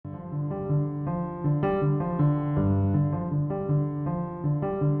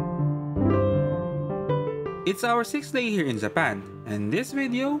It's our 6th day here in Japan, and in this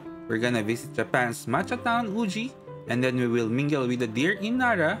video, we're gonna visit Japan's matcha town Uji, and then we will mingle with the deer in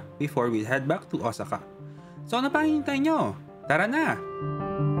Nara before we head back to Osaka. So ano pa hinihintay nyo? Tara na!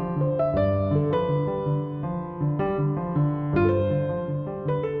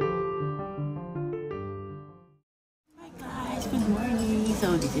 Hi guys, good morning!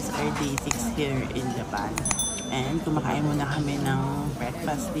 So this is our day 6 here in Japan. And kumakain muna kami ng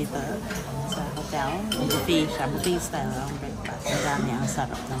breakfast dito sa hotel. Buffet siya, buffet style ang breakfast. Ang dami, ang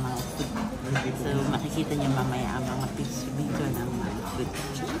sarap ng mga food. So makikita niyo mamaya ang mga video ng mga food.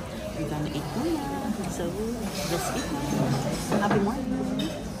 We're gonna eat muna. So let's eat. Happy morning!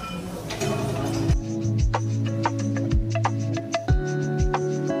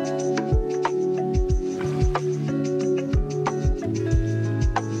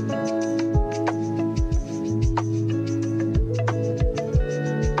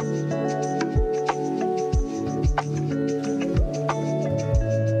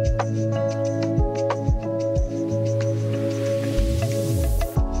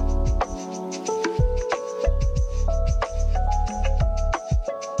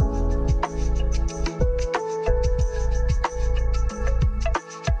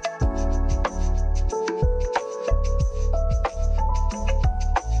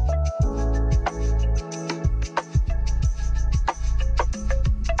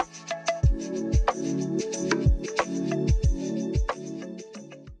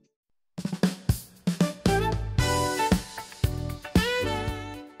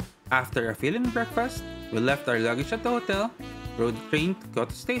 After a filling breakfast, we left our luggage at the hotel, rode train to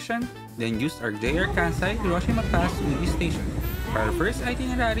Kyoto Station, then used our JR Kansai Hiroshima Pass Uji Station for our first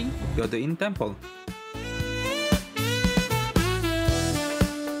itinerary, Kyoto In Temple.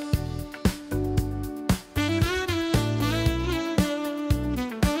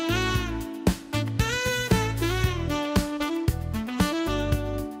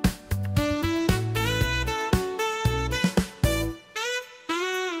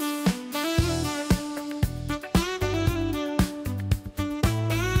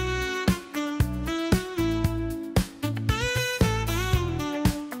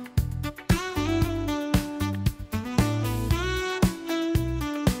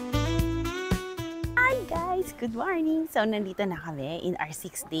 Good morning! So, nandito na kami in our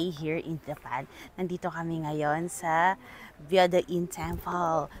 6th day here in Japan. Nandito kami ngayon sa Kyoto In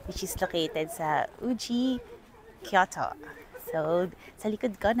Temple, which is located sa Uji, Kyoto. So, sa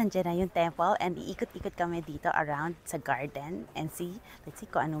likod ko, nandiyan na yung temple and iikot-ikot kami dito around sa garden and let's see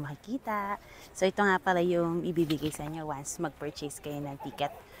kung anong makikita. So, ito nga pala yung ibibigay sa inyo once mag-purchase kayo ng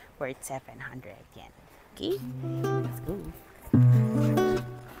ticket worth 700 yen. Okay? Let's go!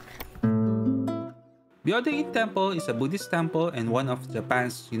 Kyoto In Temple is a Buddhist temple and one of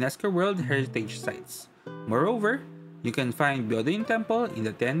Japan's UNESCO World Heritage Sites. Moreover, you can find Kyoto In Temple in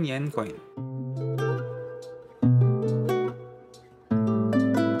the 10 yen coin.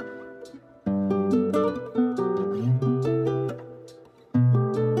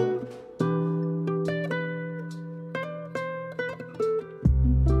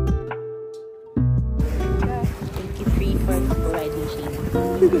 Free for providing shade.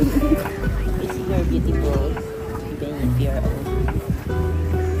 You're beautiful, even if you're old.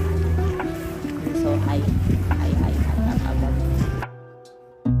 So high above.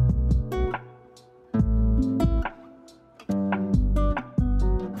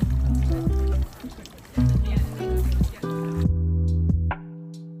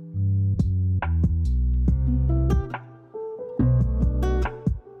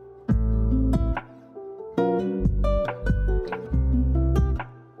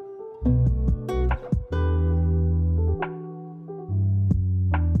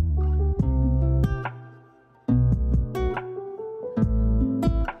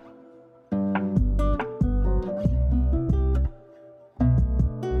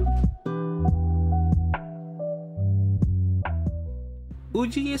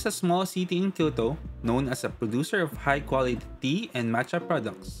 Uji is a small city in Kyoto known as a producer of high-quality tea and matcha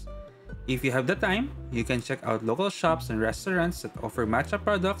products. If you have the time, you can check out local shops and restaurants that offer matcha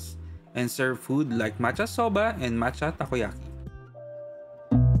products and serve food like matcha soba and matcha takoyaki.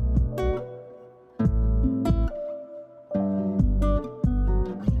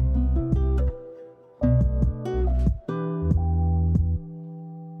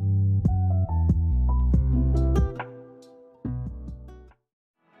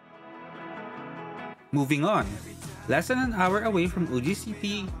 Moving on, less than an hour away from Uji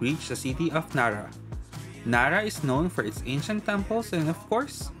City, reach the city of Nara. Nara is known for its ancient temples and of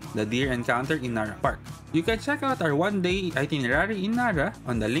course, the deer encounter in Nara Park. You can check out our one-day itinerary in Nara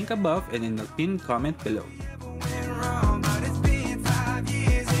on the link above and in the pinned comment below.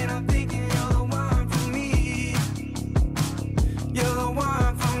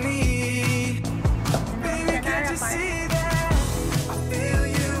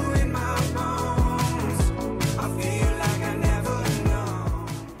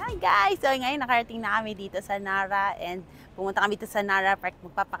 So ngayon nakarating na kami dito sa Nara and pumunta kami dito sa Nara Park.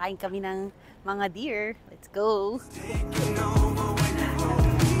 Magpapakain kami ng mga deer. Let's go!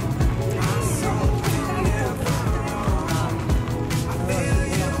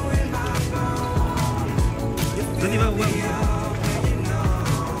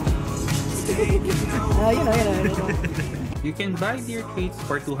 You can buy deer treats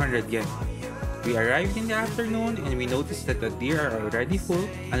for 200 yen. We arrived in the afternoon and we noticed that the deer are already full,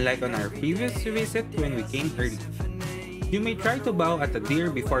 unlike on our previous visit when we came early. You may try to bow at the deer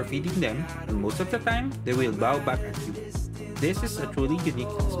before feeding them, and most of the time, they will bow back at you. This is a truly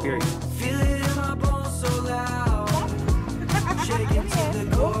unique experience.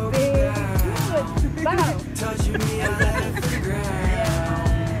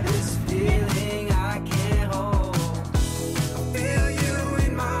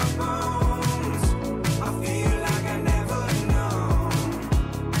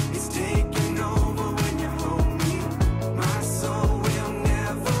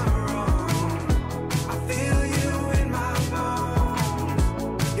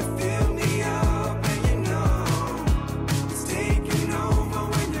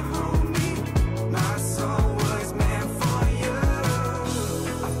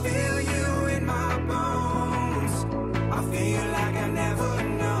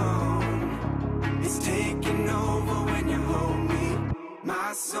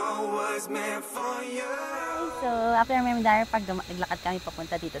 So, after namin Nara Park, naglakad kami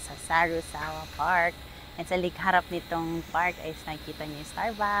papunta dito sa Sarusawa Park. And sa harap nitong park ay nakikita niyo yung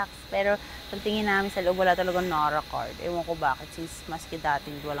Starbucks. Pero pagtingin namin sa loob, wala talagang Nara card. Ewan ko bakit, since maski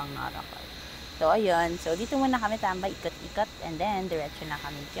dating walang Nara card. So, ayun. So, dito muna kami tambay, ikot-ikot. And then, diretso na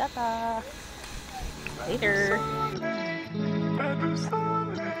kami Kyoto. Later!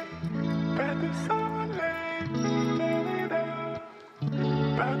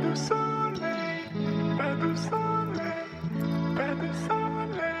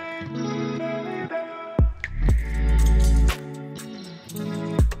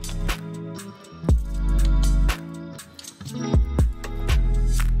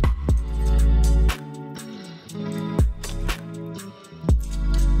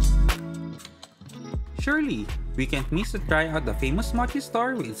 Surely, we can't miss to try out the famous MOJHI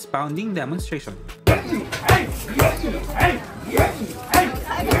store with its pounding demonstration.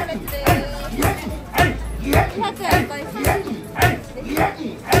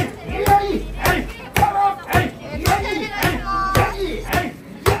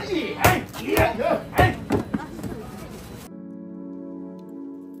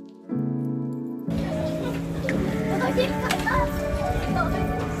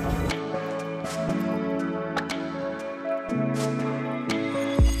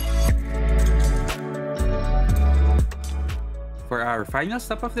 For our final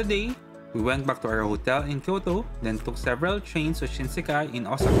stop of the day, we went back to our hotel in Kyoto, then took several trains to Shinsekai in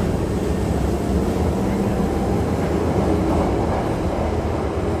Osaka.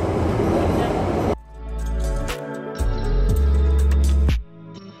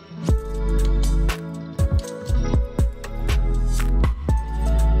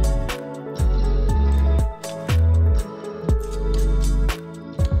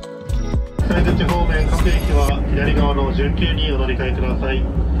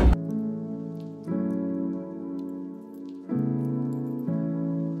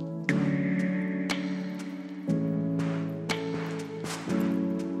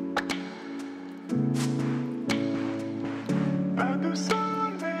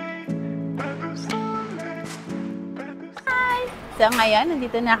 So ngayon,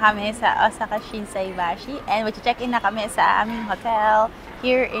 nandito na kami sa Osaka Shinsaibashi and mag-check-in na kami sa aming hotel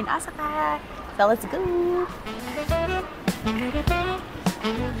here in Osaka. So let's go!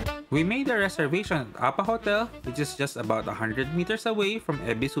 We made a reservation at Appa Hotel, which is just about 100 meters away from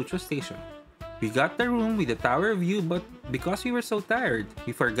Ebisucho Station. We got the room with the tower view, but because we were so tired,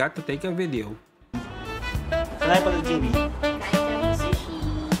 we forgot to take a video. Salay pa ng TV.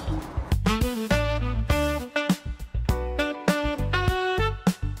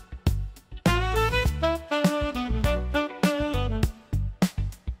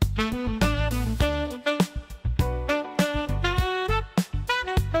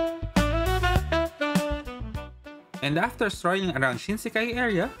 And after strolling around Shinsekai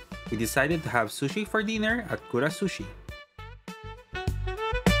area, we decided to have sushi for dinner at Kura Sushi.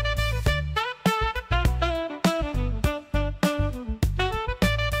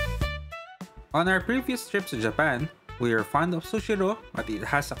 On our previous trips to Japan, we were fond of Sushiro, but it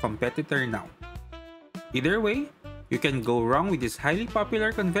has a competitor now. Either way, you can go wrong with these highly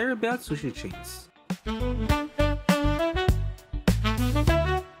popular conveyor belt sushi chains.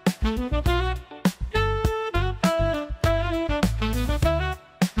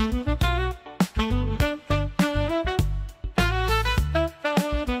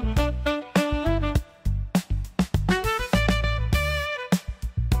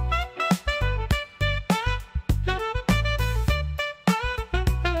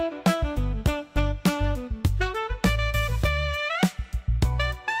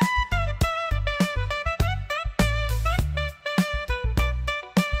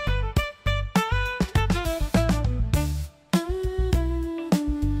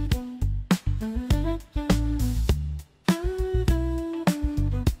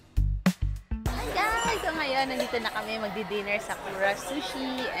 nandito na kami magdi-dinner sa Kura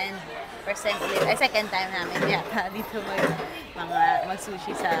Sushi and second time namin yata dito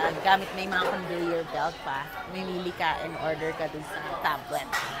mag-sushi sa gamit may mga conveyor belt pa. Mamili ka and order ka dun sa tablet.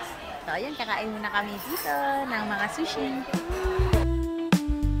 So, ayun, kakain muna kami dito ng mga sushi.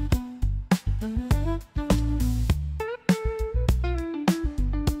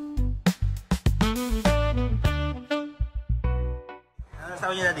 Ano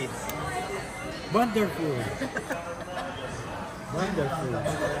sabi niyo na din? Wonderful. Wonderful.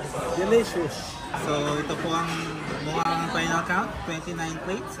 Delicious. So, ito po ang mukhang final count. 29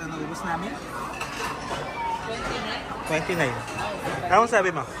 plates. Ano ubos namin? 29. Ano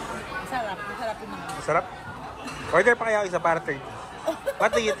sabi mo? Masarap. Masarap yung mga. Masarap? Order pa kaya isa para 30.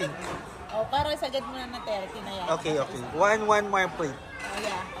 What do you think? Oh, para sagad mo na ng 30 na yan. Okay, okay. One more plate. Oh,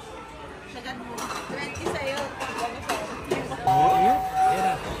 yeah. Sagad mo. 20 sa'yo.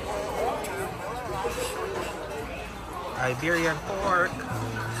 Yeah. Iberian pork.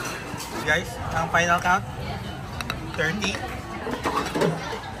 Guys, ang final count? 30.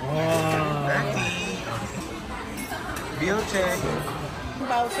 Wow. 30. Bill check.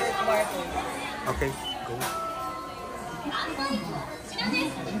 Voucher barter. Okay, go.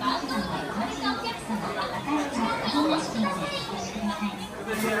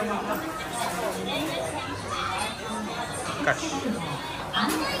 Cash.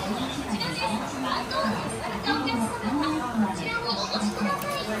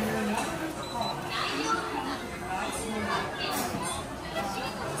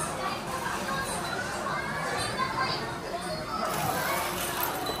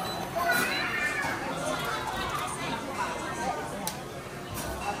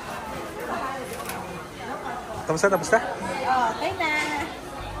 Tapos na, tapos na? Oh, okay na.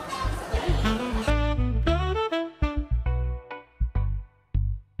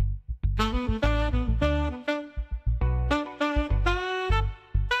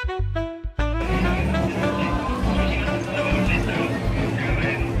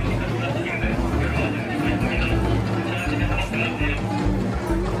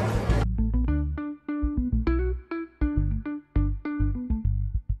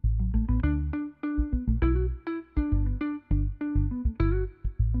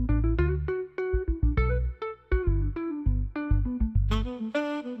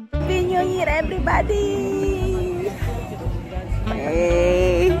 Happy New Year, everybody!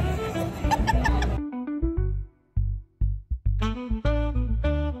 Hey!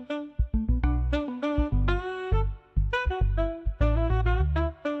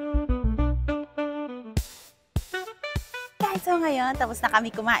 Guys, so ngayon, tapos na kami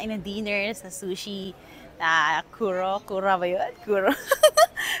kumain ng dinner sa sushi na Kura ba yun? Kuro.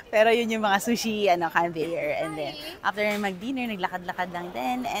 Pero yun yung mga sushi conveyor. And then, after mag-dinner, naglakad-lakad lang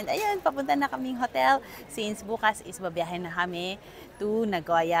din. And ayun, papunta na kaming hotel since bukas is babiyahin na kami to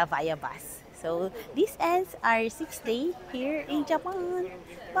Nagoya via bus. So, this ends our 6th day here in Japan.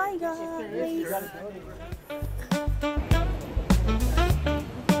 Bye, guys!